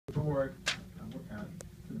report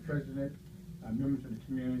to the president, members of the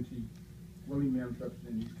community, Willie Mims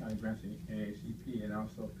representing East County Grants and AACP, and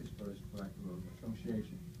also Pittsburgh's Black Road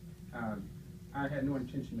Association. I had no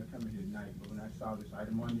intention of coming here tonight, but when I saw this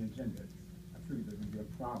item on the agenda, I figured there was going to be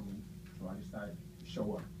a problem, so I decided to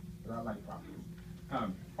show up. But I like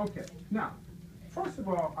problems. Okay, now, first of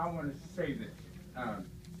all, I want to say this.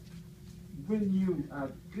 When you,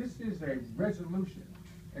 this is a resolution,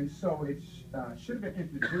 and so it should have been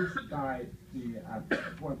introduced by the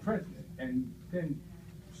board president, and then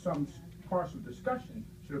some partial discussion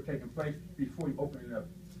should have taken place before you open it up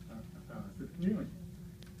to the community.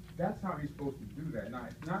 That's how he's supposed to do that. Now,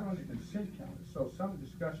 it's not on the consent calendar, so some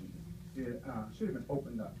discussion should have been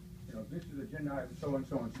opened up. You know, this is agenda item, so and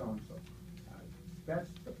so and so and so. That's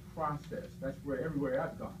the process. That's where everywhere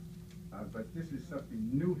I've gone. But this is something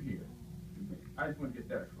new here to me. I just want to get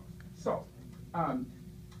that across. So,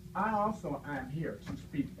 I also am here to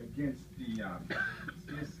speak against the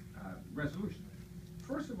this resolution.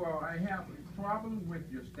 First of all, I have a problem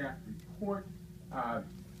with your staff report.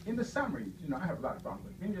 In the summary, you know, I have a lot of problems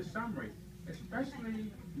with it. In your summary,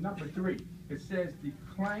 especially number 3, it says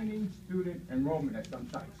declining student enrollment at some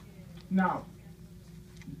sites. Now,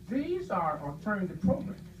 these are alternative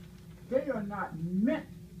programs. They are not meant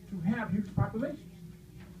to have huge populations,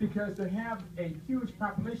 because to have a huge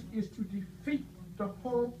population is to defeat the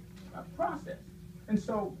whole process. And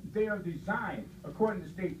so they are designed, according to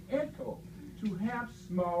state ed code, to have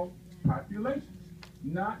small populations,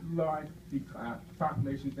 not large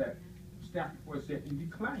populations that staff report said in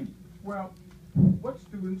declining. Well, what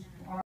students are